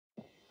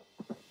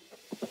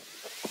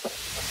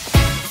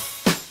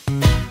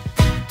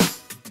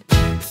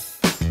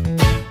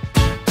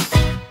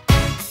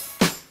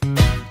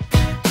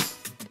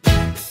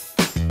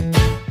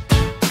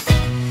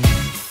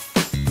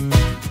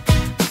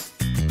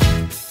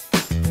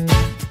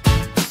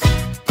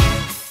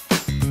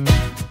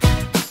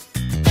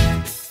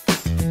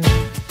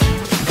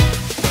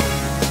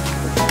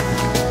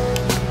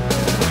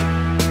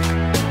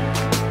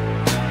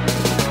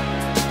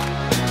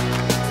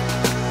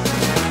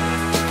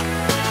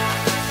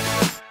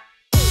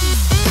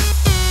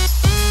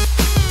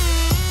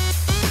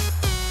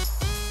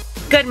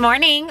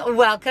morning.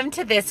 Welcome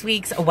to this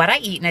week's What I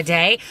Eat in a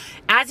Day.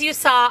 As you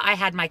saw, I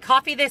had my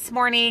coffee this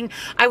morning.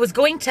 I was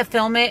going to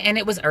film it and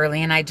it was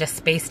early and I just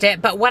spaced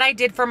it. But what I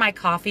did for my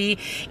coffee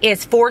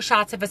is 4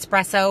 shots of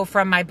espresso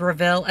from my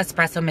Breville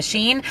espresso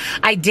machine.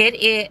 I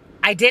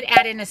did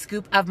add in a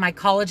scoop of my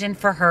collagen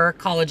for her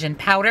collagen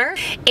powder,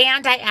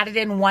 and I added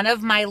in one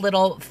of my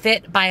little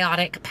Fit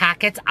Biotic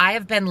packets. I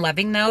have been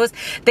loving those.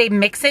 They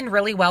mix in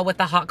really well with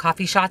the hot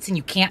coffee shots and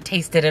you can't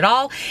taste it at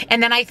all.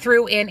 And then I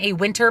threw in a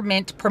Winter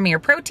Mint Premier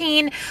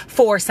Protein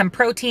for some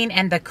protein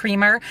and the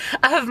creamer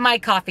of my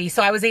coffee.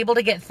 So I was able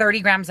to get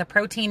 30 grams of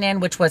protein in,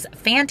 which was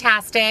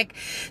fantastic.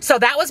 So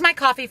that was my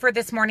coffee for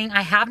this morning.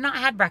 I have not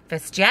had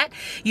breakfast yet.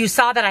 You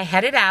saw that I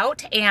headed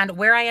out, and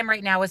where I am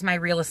right now is my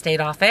real estate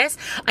office.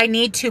 I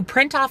need to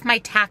print off my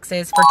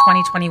taxes for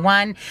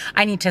 2021.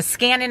 I need to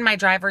scan in my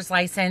driver's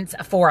license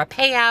for a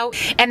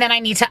payout. And then I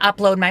need to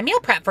upload my meal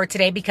prep for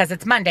today because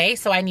it's Monday.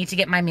 So I need to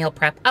get my meal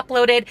prep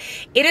uploaded.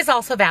 It is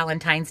also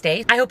Valentine's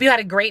Day. I hope you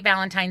had a great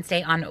Valentine's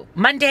Day on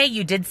Monday.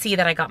 You did see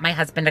that I got my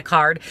husband a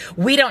card.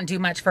 We don't do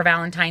much for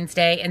Valentine's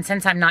Day. And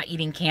since I'm not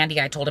eating candy,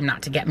 I told him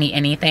not to get me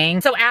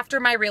anything. So after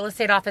my real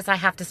estate office, I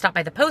have to stop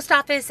by the post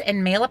office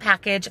and mail a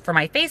package for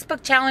my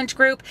Facebook challenge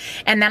group.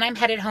 And then I'm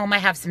headed home. I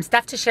have some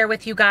stuff to share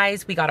with you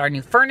guys. We got our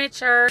new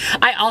furniture.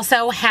 I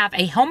also have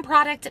a home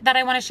product that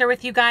I want to share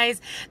with you guys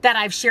that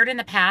I've shared in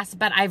the past,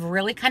 but I've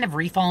really kind of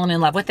fallen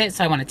in love with it.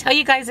 So I want to tell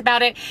you guys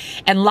about it,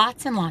 and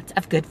lots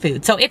of good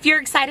food. So if you're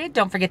excited,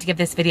 don't forget to give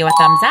this video a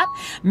thumbs up.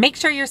 Make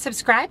sure you're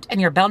subscribed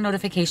and your bell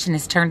notification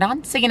is turned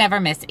on so you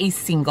never miss a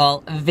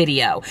single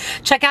video.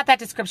 Check out that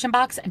description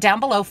box down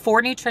below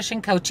for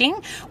nutrition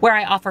coaching, where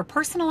I offer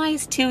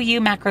personalized to you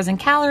macros and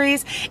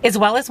calories, as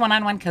well as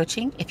one-on-one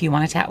coaching if you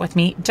want to chat with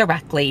me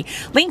directly.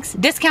 Links,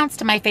 discounts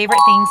to my favorite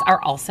things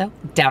are also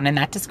down in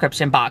that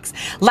description box.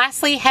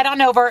 Lastly, head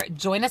on over,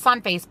 join us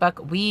on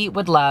Facebook. We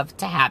would love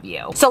to have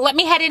you. So let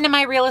me head into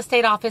my real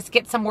estate office,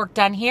 get some work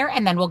done here,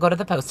 and then we'll go to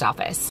the post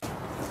office.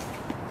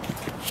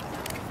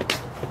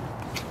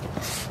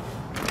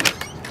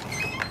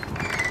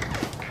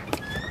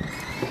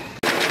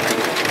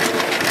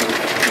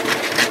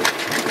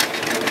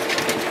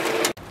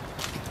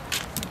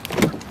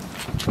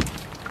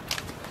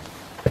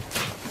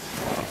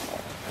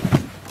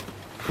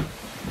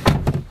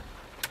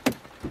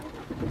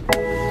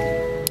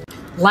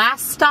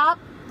 Last stop,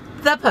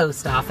 the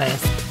post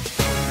office.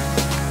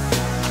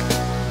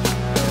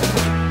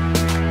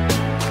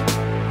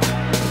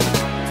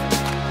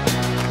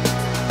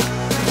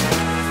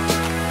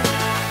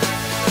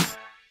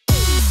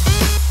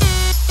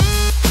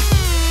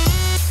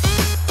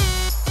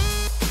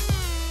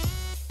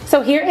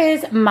 So here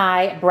is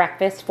my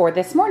breakfast for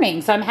this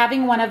morning. So I'm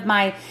having one of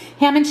my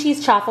ham and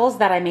cheese chaffles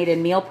that I made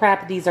in meal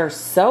prep. These are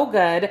so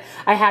good.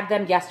 I had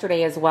them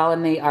yesterday as well,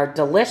 and they are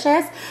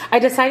delicious. I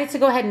decided to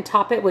go ahead and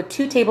top it with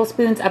 2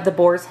 tablespoons of the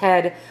Boar's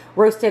Head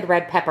roasted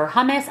red pepper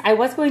hummus. I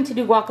was going to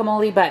do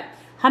guacamole, but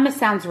hummus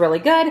sounds really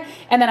good.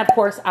 And then of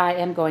course I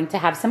am going to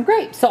have some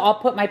grapes. So I'll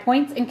put my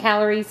points and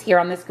calories here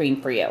on the screen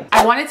for you.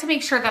 I wanted to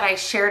make sure that I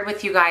shared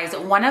with you guys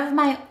one of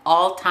my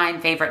all-time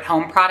favorite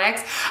home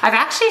products. I've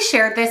actually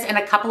shared this in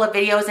a couple of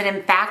videos, and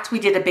in fact, we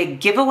did a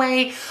big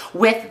giveaway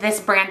with this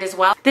brand as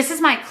well. This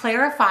is my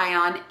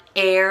Clarifion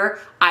Air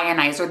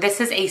Ionizer. This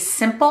is a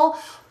simple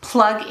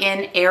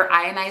plug-in air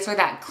ionizer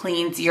that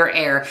cleans your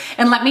air.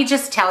 And let me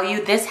just tell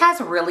you, this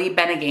has really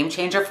been a game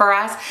changer for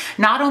us.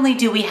 Not only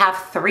do we have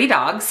 3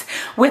 dogs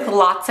with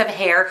lots of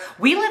hair,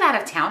 we live out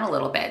of town a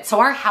little bit, so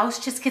our house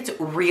just gets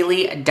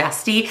really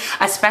dusty,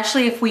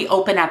 especially if we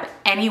open up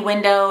any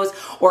windows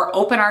or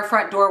open our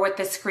front door with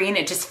the screen.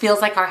 It just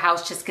feels like our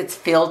house just gets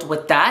filled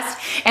with dust.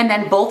 And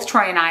then both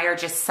Troy and I are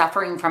just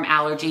suffering from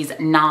allergies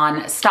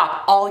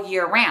non-stop all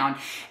year round.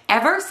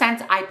 Ever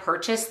since I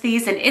purchased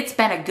these, and it's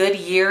been a good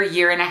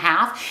year and a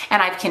half,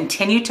 and I've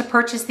continued to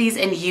purchase these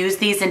and use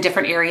these in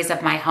different areas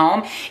of my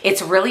home,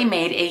 it's really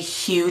made a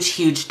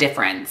huge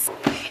difference.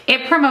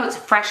 It promotes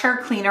fresher,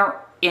 cleaner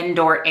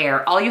indoor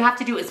air. All you have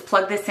to do is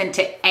plug this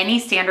into any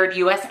standard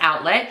US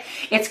outlet.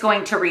 It's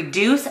going to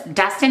reduce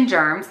dust and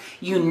germs.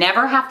 You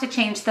never have to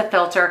change the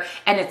filter,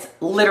 and it's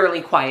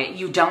literally quiet.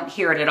 You don't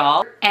hear it at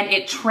all, and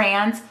it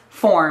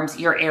transforms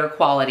your air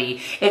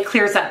quality. It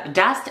clears up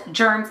dust,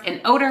 germs,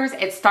 and odors.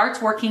 It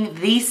starts working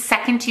the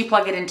second you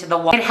plug it into the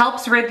wall. It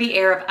helps rid the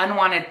air of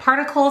unwanted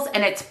particles,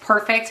 and it's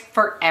perfect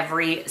for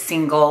every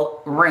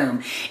single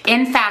room.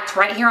 In fact,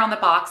 right here on the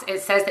box,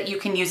 it says that you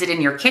can use it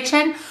in your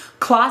kitchen,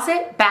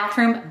 closet,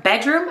 bathroom,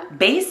 bedroom,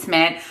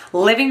 basement,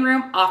 living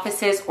room,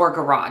 offices, or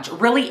garage.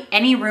 Really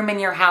any room in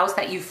your house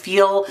that you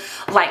feel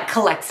like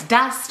collects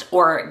dust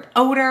or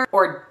odor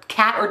or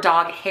cat or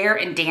dog hair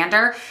and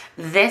dander,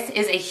 this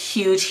is a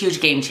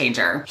huge game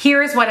changer.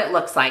 Here is what it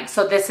looks like.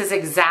 So this is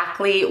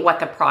exactly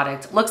what the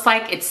product looks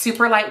like. It's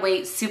super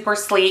lightweight, super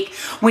sleek.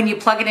 When you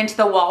plug it into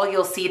the wall,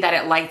 you'll see that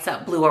it lights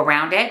up blue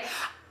around it.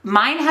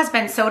 Mine has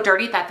been so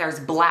dirty that there's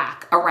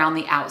black around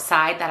the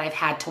outside that I've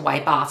had to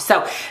wipe off.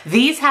 So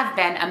these have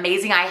been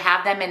amazing. I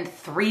have them in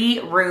 3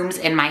 rooms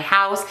in my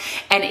house,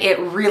 and it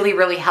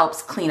really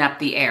helps clean up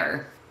the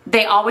air.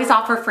 They always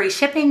offer free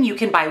shipping. You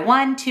can buy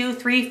 1, 2,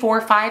 3,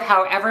 4, 5,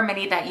 however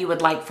many that you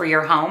would like for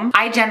your home.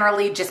 I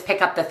generally just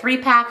pick up the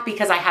 3-pack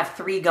because I have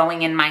 3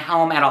 going in my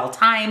home at all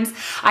times.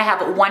 I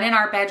have 1 in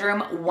our bedroom,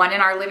 1 in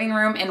our living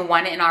room, and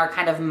 1 in our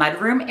kind of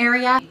mudroom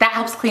area. That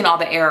helps clean all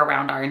the air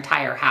around our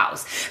entire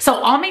house.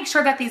 So I'll make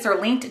sure that these are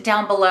linked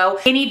down below.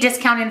 Any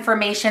discount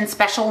information,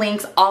 special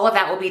links, all of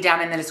that will be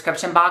down in the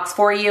description box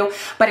for you.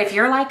 But if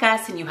you're like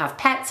us and you have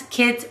pets,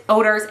 kids,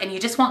 odors, and you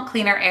just want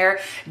cleaner air,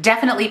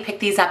 definitely pick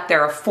these up.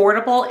 They're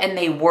affordable and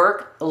they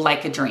work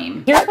like a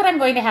dream. Here's what I'm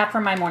going to have for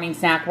my morning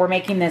snack. We're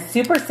making this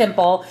super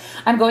simple.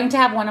 I'm going to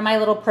have one of my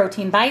little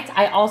protein bites.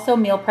 I also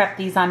meal prep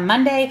these on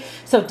Monday,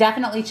 so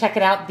definitely check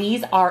it out.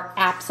 These are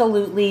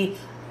absolutely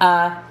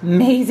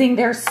amazing.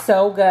 They're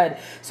so good.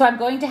 So I'm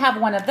going to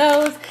have one of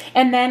those,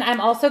 and then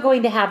I'm also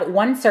going to have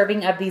 1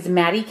 serving of these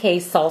Maddie K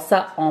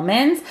salsa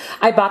almonds.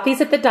 I bought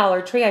these at the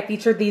Dollar Tree. I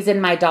featured these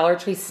in my Dollar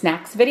Tree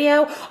snacks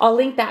video. I'll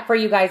link that for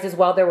you guys as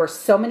well. There were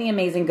so many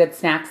amazing good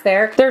snacks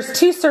there. There's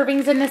 2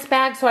 servings in this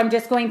bag, so I'm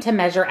just going to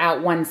measure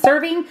out 1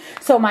 serving.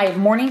 So my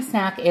morning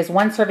snack is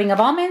 1 serving of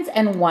almonds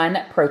and 1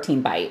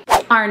 protein bite.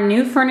 Our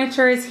new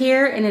furniture is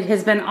here, and it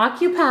has been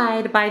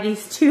occupied by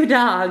these 2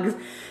 dogs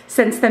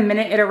since the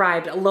minute it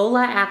arrived.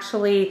 Lola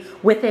actually,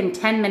 within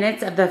 10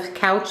 minutes of the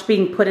couch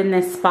being put in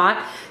this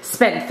spot,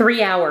 spent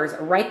 3 hours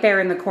right there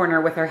in the corner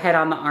with her head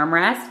on the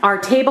armrest. Our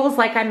tables,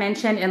 like I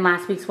mentioned in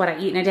last week's What I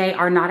Eat in a Day,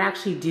 are not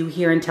actually due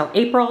here until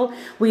April.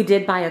 We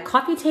did buy a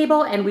coffee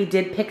table and we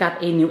did pick up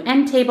a new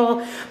end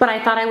table, but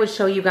I thought I would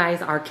show you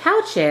guys our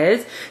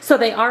couches. So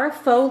they are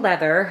faux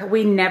leather.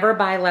 We never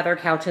buy leather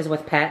couches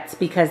with pets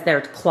because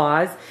their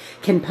claws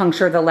can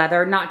puncture the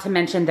leather, not to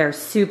mention they're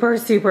super,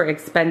 super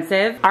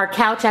expensive. Our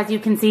couch, as you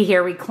can see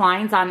here,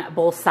 reclines on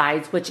both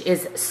sides, which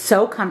is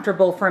so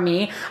comfortable for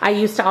me. I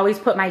used to always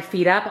put my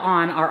feet up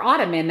on our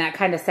ottoman that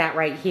kind of sat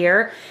right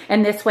here,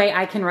 and this way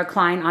I can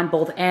recline on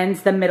both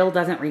ends. The middle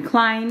doesn't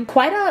recline.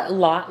 Quite a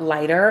lot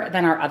lighter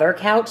than our other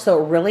couch,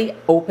 so it really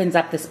opens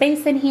up the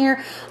space in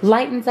here,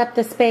 lightens up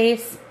the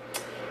space.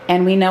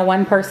 And we know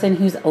one person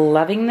who's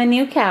loving the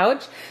new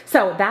couch.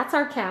 So that's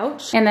our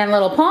couch. And then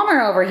little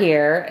Palmer over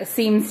here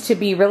seems to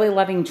be really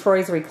loving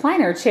Troy's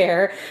recliner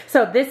chair.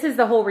 So this is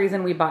the whole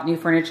reason we bought new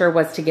furniture,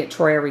 was to get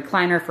Troy a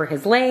recliner for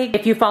his leg.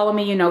 If you follow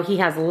me, you know he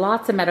has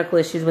lots of medical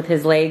issues with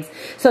his legs.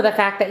 So the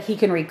fact that he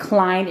can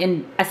recline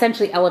and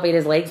essentially elevate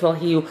his legs while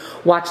he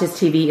watches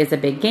TV is a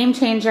big game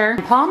changer.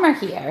 Palmer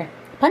here,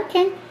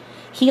 Pumpkin,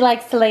 he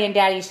likes to lay in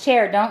Daddy's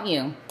chair, don't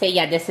you? Say,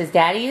 yeah, this is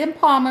Daddy and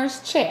Palmer's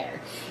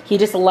chair. He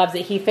just loves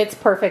it. He fits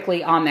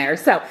perfectly on there.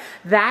 So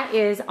that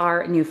is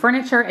our new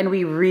furniture, and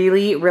we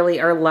really,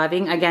 really are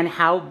loving, again,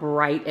 how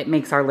bright it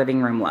makes our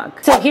living room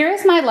look. So here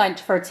is my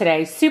lunch for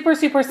today. Super,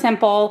 super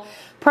simple.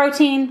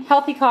 Protein,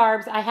 healthy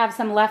carbs. I have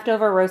some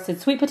leftover roasted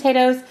sweet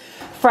potatoes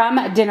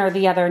from dinner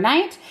the other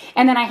night.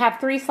 And then I have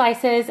 3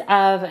 slices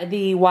of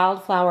the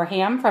wildflower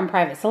ham from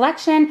Private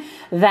Selection.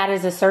 That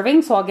is a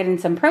serving, so I'll get in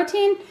some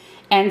protein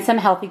and some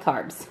healthy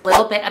carbs. A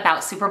little bit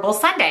about Super Bowl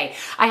Sunday.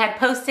 I had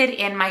posted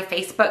in my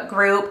Facebook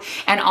group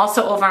and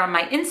also over on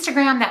my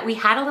Instagram that we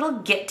had a little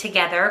get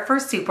together for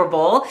Super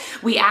Bowl.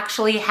 We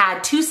actually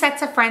had 2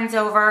 sets of friends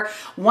over,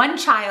 1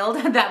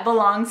 child that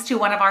belongs to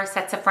one of our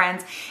sets of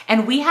friends,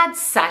 and we had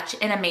such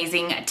an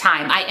amazing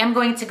time. I am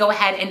going to go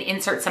ahead and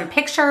insert some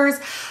pictures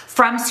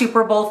from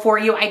Super Bowl for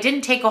you. I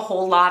didn't take a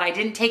whole lot. I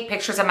didn't take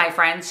pictures of my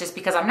friends just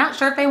because I'm not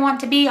sure if they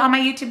want to be on my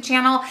YouTube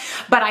channel,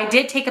 but I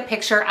did take a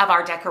picture of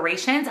our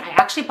decorations.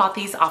 I actually bought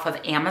these off of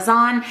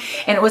Amazon,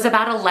 and it was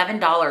about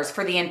 $11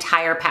 for the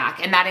entire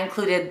pack, and that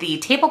included the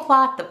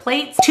tablecloth, the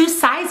plates, 2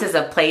 sizes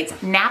of plates,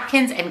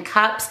 napkins, and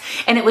cups,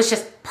 and it was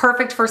just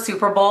perfect for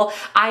Super Bowl.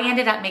 I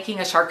ended up making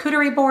a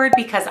charcuterie board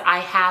because I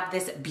have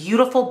this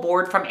beautiful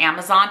board from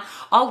Amazon.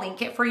 I'll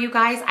link it for you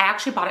guys. I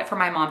actually bought it for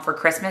my mom for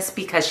Christmas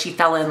because she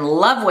fell in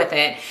love with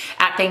it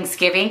at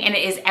Thanksgiving, and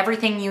it is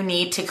everything you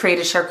need to create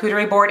a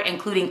charcuterie board,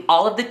 including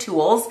all of the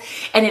tools,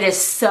 and it is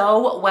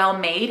so well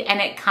made,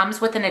 and it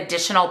comes with an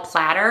additional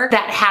platter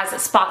that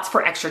has spots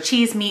for extra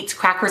cheese, meats,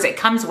 crackers. It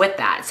comes with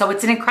that. So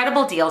it's an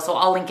incredible deal, so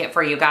I'll link it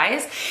for you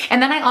guys.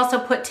 And then I also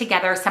put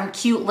together some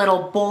cute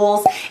little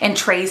bowls and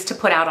trays to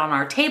put out on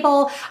our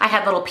table. I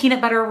had little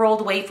peanut butter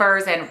rolled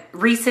wafers and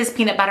Reese's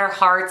peanut butter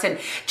hearts, and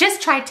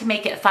just tried to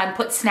make it fun,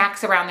 put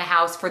snacks around the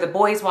house for the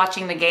boys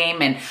watching the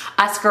game and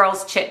us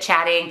girls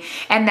chit-chatting.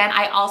 And then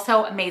I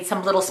also made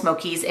some little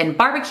smokies in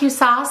barbecue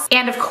sauce.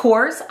 And of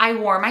course, I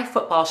wore my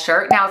football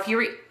shirt. Now,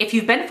 if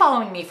you've been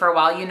following me for a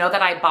while, you know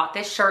that I bought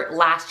this shirt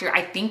last year.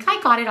 I think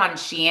I got it on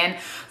Shein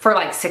for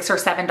like $6 or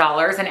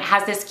 $7, and it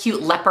has this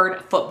cute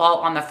leopard football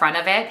on the front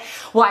of it.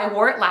 Well, I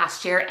wore it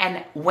last year,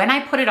 and when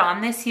I put it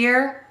on this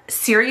year,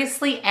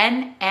 seriously,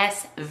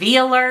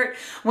 NSV alert,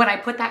 when I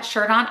put that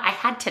shirt on, I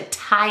had to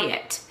tie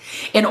it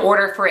in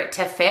order for it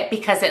to fit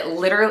because it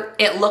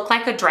looked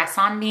like a dress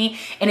on me,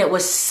 and it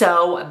was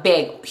so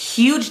big.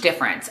 Huge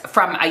difference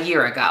from a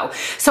year ago.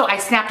 So I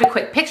snapped a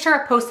quick picture,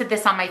 I posted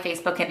this on my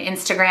Facebook and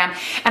Instagram,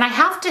 and I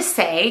have to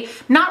say,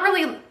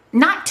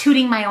 not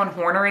tooting my own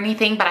horn or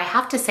anything, but I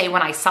have to say,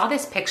 when I saw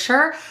this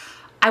picture,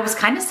 I was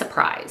kind of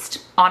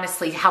surprised,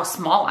 honestly, how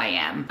small I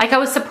am. Like, I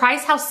was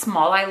surprised how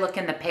small I look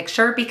in the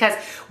picture because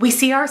we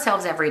see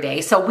ourselves every day.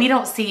 So we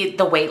don't see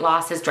the weight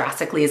loss as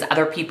drastically as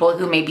other people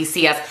who maybe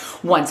see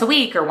us once a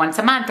week or once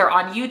a month or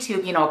on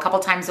YouTube, you know, a couple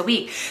times a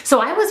week.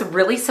 So I was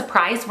really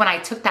surprised when I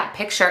took that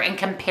picture and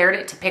compared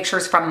it to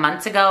pictures from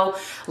months ago,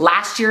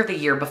 last year, the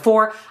year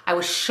before. I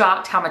was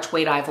shocked how much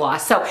weight I've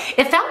lost. So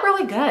it felt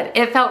really good.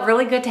 It felt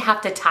really good to have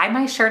to tie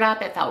my shirt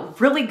up. It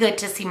felt really good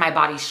to see my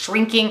body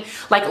shrinking,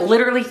 like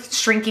literally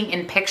shrinking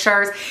in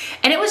pictures.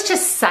 And it was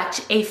just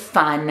such a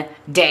fun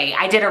day.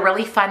 I did a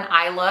really fun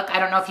eye look. I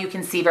don't know if you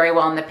can see very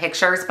well in the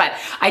pictures, but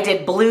I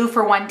did blue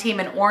for one team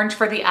and orange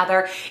for the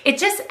other. It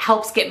just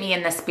helps get me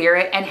in the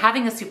spirit, and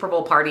having a Super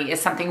Bowl party is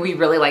something we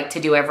really like to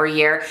do every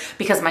year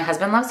because my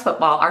husband loves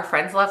football, our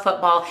friends love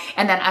football,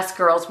 and then us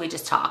girls, we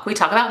just talk. We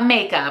talk about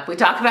makeup, we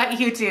talk about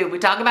YouTube, we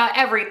talk about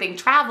everything,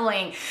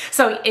 traveling.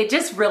 So it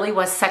just really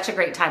was such a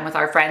great time with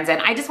our friends,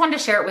 and I just wanted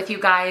to share it with you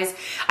guys.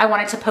 I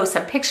wanted to post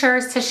some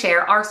pictures to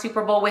share our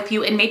Super Bowl with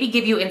you and maybe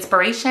give you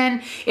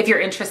inspiration if you're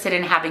interested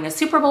in having a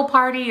Super Bowl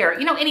party or,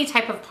 you know, any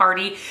type of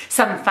party,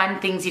 some fun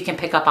things you can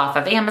pick up off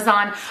of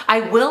Amazon.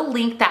 I will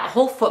link that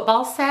whole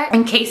football set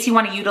in case you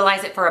want to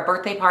utilize it for a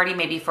birthday party,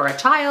 maybe for a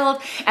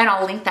child, and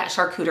I'll link that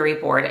charcuterie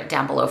board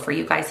down below for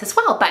you guys as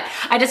well. But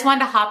I just wanted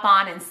to hop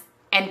on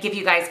and give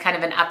you guys kind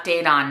of an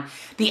update on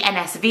the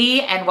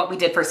NSV and what we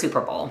did for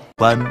Super Bowl.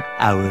 1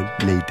 hour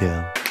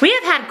later. We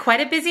have had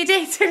quite a busy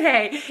day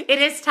today.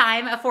 It is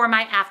time for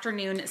my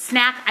afternoon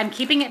snack. I'm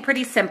keeping it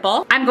pretty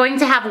simple. I'm going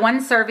to have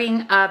 1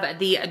 serving of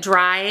the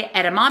dry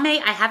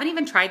edamame. I haven't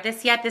even tried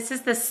this yet. This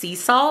is the sea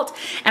salt,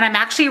 and I'm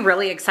actually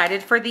really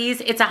excited for these.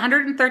 It's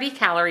 130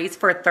 calories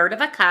for 1/3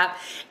 of a cup,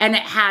 and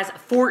it has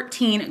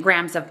 14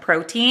 grams of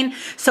protein.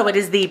 So it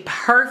is the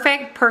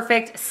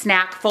perfect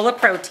snack full of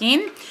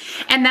protein.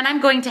 And then I'm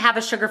going to have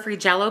a sugar-free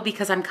Jell-O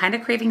because I'm kind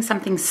of craving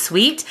something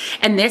sweet,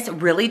 and this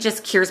really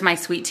just cures my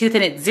sweet tooth,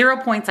 and it's 0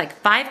 points, like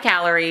 5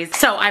 calories.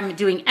 So I'm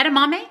doing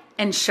edamame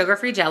and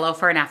sugar-free Jell-O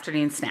for an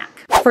afternoon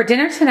snack. For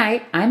dinner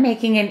tonight, I'm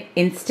making an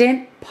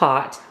instant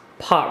pot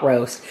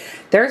roast.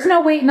 There's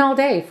no waiting all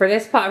day for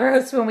this pot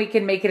roast when we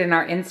can make it in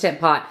our Instant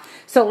Pot.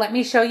 So let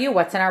me show you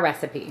what's in our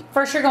recipe.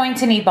 First, you're going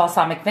to need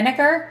balsamic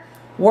vinegar,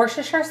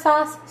 Worcestershire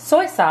sauce,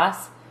 soy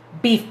sauce,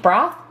 beef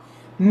broth,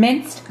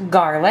 minced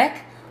garlic,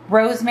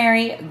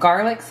 rosemary,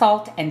 garlic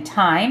salt, and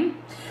thyme,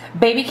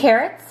 baby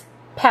carrots,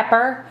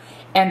 pepper,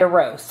 and a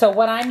roast. So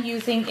what I'm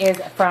using is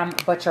from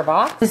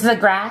ButcherBox. This is a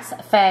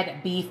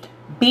grass-fed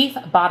beef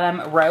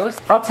bottom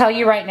roast. I'll tell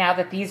you right now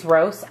that these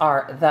roasts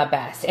are the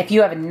best. If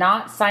you have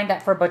not signed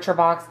up for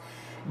ButcherBox,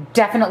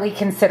 definitely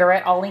consider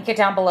it. I'll link it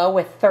down below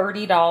with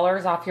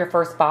 $30 off your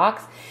first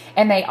box.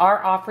 And they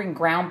are offering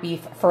ground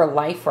beef for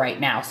life right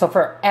now. So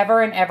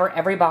forever and ever,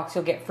 every box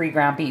you'll get free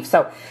ground beef.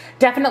 So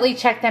definitely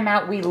check them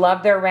out. We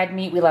love their red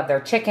meat. We love their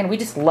chicken. We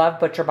just love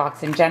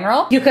ButcherBox in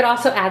general. You could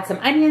also add some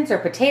onions or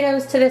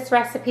potatoes to this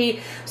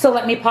recipe. So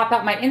let me pop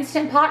out my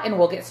Instant Pot and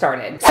we'll get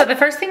started. So the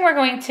first thing we're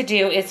going to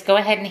do is go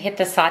ahead and hit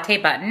the saute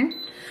button.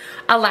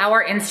 Allow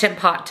our Instant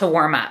Pot to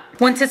warm up.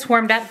 Once it's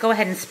warmed up, go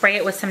ahead and spray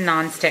it with some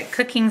nonstick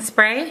cooking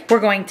spray. We're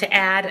going to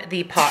add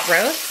the pot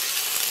roast.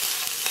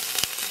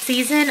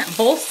 Season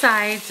both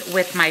sides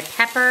with my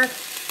pepper,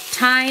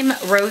 thyme,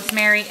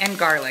 rosemary, and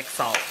garlic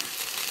salt.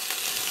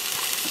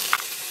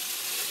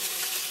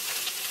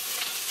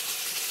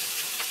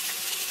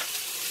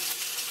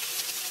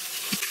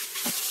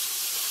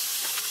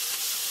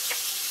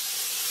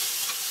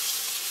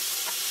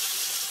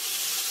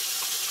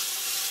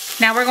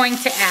 Now we're going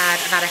to add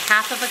about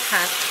 1/2 of a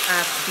cup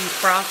of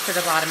beef broth to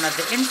the bottom of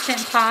the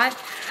Instant Pot.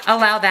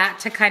 Allow that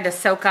to kind of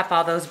soak up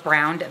all those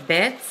browned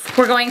bits.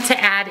 We're going to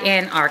add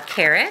in our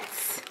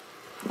carrots.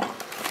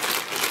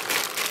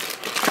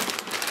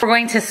 We're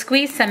going to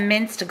squeeze some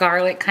minced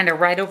garlic kind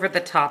of right over the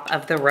top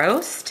of the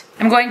roast.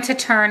 I'm going to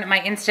turn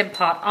my Instant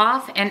Pot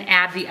off and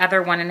add the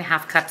other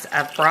 1.5 cups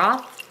of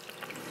broth.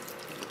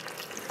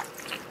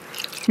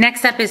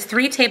 Next up is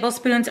 3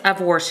 tablespoons of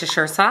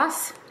Worcestershire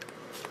sauce,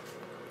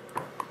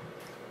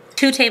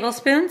 2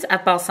 tablespoons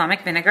of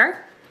balsamic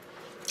vinegar,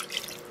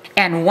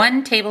 and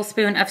 1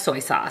 tablespoon of soy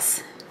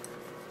sauce.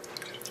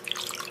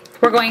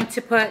 We're going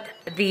to put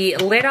the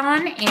lid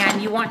on,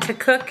 and you want to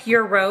cook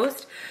your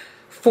roast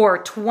for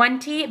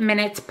 20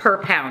 minutes per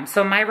pound.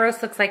 So my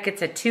roast looks like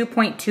it's a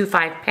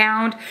 2.25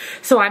 pound,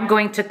 so I'm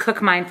going to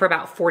cook mine for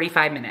about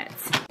 45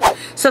 minutes.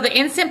 So the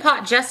Instant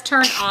Pot just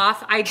turned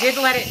off. I did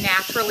let it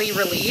naturally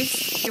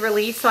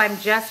release, so I'm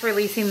just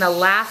releasing the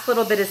last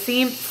little bit of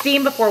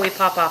steam before we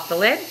pop off the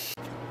lid.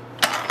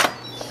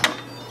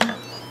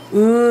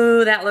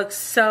 Ooh, that looks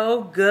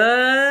so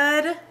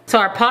good. So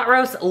our pot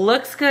roast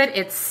looks good.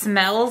 It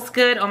smells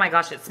good. Oh my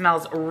gosh, it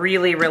smells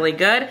really, really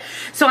good.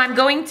 So I'm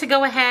going to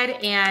go ahead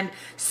and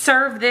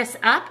serve this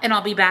up, and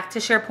I'll be back to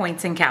share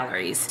points and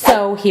calories.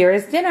 So here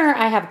is dinner.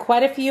 I have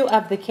quite a few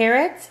of the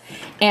carrots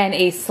and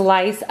a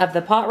slice of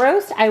the pot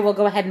roast. I will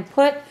go ahead and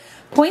put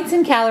points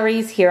and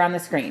calories here on the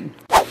screen.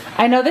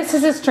 I know this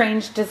is a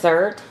strange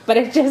dessert, but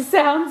it just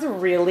sounds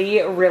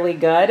really, really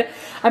good.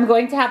 I'm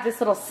going to have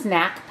this little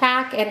snack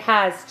pack. It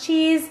has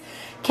cheese,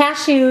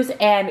 cashews,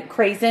 and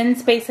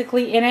craisins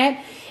basically in it.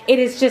 It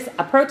is just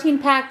a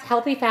protein-packed,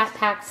 healthy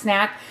fat-packed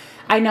snack.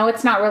 I know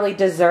it's not really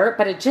dessert,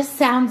 but it just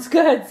sounds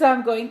good, so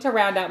I'm going to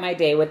round out my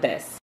day with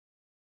this.